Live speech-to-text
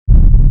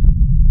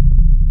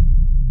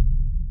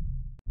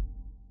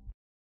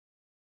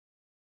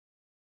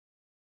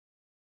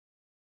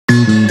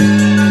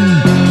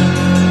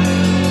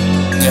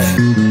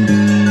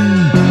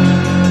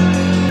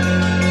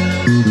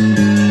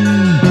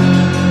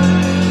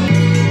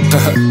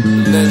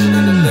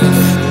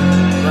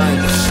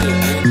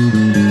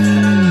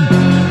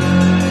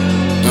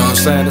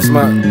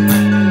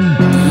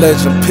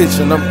legend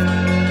pitching, I'm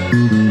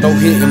no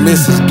hit and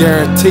miss is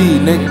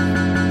guaranteed, nigga.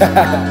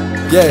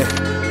 Yeah.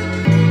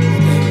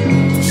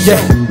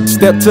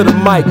 Step to the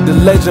mic, the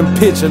legend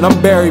pitching, I'm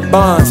Barry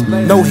Bonds.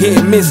 No hit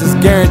and miss is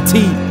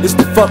guaranteed, it's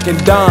the fucking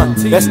Don.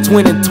 That's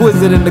Twin and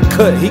Twizzard in the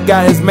cut, he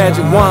got his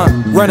magic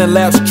wand. Running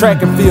laps,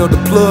 track and field,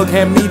 the plug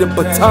hand me the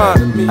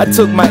baton. I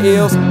took my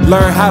L's,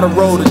 learned how to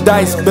roll the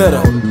dice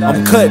better.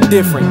 I'm cut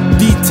different,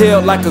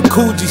 detailed like a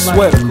Coogee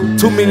sweater.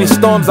 Too many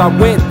storms I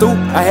went through,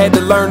 I had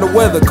to learn the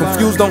weather.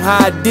 Confused on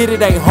how I did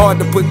it, ain't hard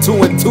to put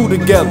two and two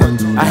together.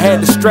 I had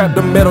to strap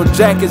the metal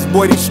jackets,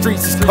 boy these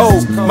streets is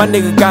cold. My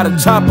nigga got a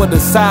chopper the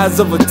size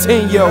of a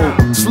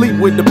 10-year-old. Sleep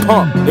with the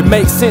pump, it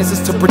makes sense,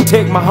 it's to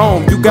protect my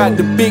home. You got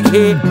the big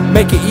head,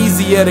 make it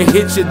easier to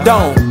hit your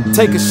dome.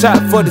 Take a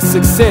shot for the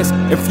success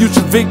and future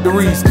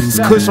victories. This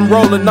kush I'm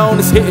rolling on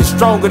is hitting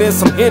stronger than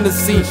some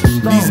Hennessy.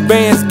 These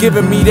bands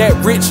giving me that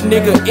rich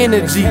nigga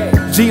energy.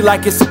 G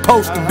like it's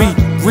supposed to be,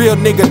 real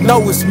nigga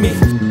know it's me.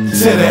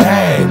 To the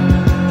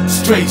head,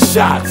 straight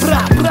shots.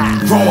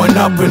 Growing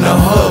up in the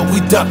hood,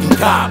 we ducking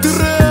cops.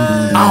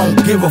 I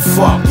don't give a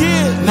fuck,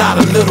 not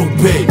a little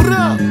bit.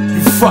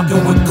 You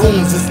fucking with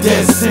goons, it's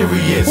dead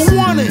serious.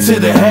 To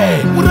the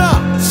head,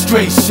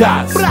 straight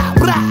shots.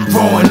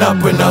 Growing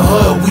up in the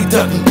hood, we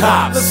ducking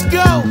cops. Let's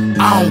go.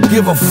 I don't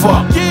give a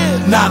fuck,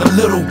 not a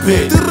little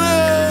bit.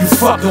 You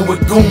fucking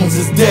with goons,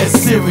 it's dead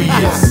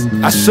serious.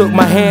 I shook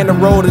my hand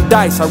and rolled the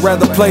dice, I'd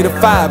rather play the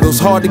 5. It was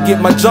hard to get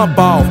my jump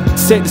off.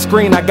 Set the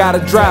screen, I gotta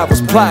drive,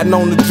 was plotting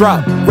on the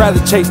drop. Rather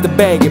chase the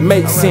bag, it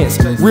makes sense.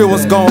 Real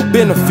ones gon'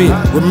 benefit.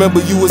 Remember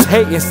you was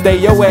hating, stay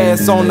your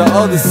ass on the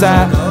other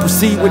side.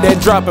 Proceed with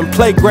that drop and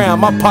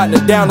playground, my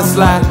partner down the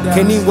slide.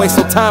 Can't even waste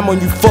no time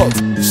on you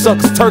fucks. You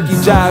suckers turkey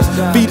jives,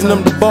 feeding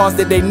them the bars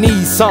that they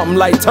need. Something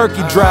like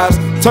turkey drives,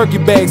 turkey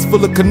bags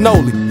full of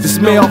cannoli. The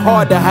smell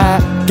hard to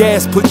hide,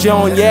 gas put you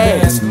on your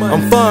ass.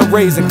 I'm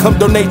fundraising, come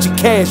donate your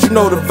cash, you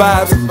know the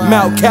vibes.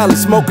 Mount Cali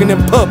smoking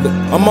in public,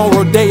 I'm on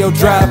Rodeo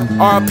Drive.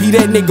 RP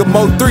that nigga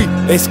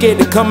Mo3, they scared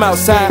to come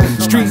outside.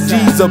 Street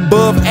G's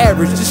above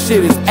average, this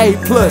shit is A+.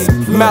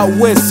 Mount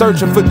West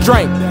searching for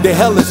drink, the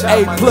hell is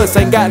A+.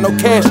 Ain't got no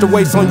cash to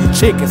waste on you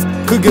chickens,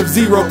 could give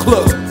 0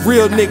 clucks.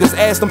 Real niggas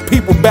ask them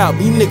people about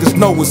me, you niggas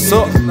know what's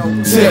up. To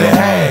the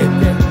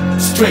head,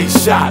 straight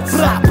shots.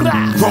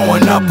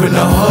 Growing up in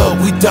the hood,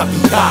 we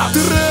ducking cops.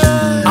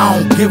 I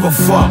don't give a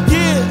fuck,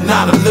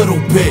 not a little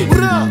bit.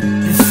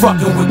 You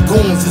fucking with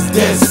goons, it's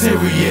dead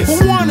serious.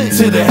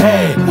 To the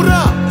head,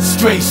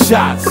 straight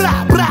shots.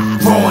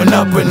 Growing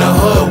up in the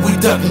hood, we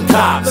ducking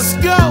cops.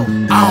 Let's go.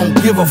 I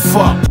don't give a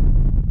fuck.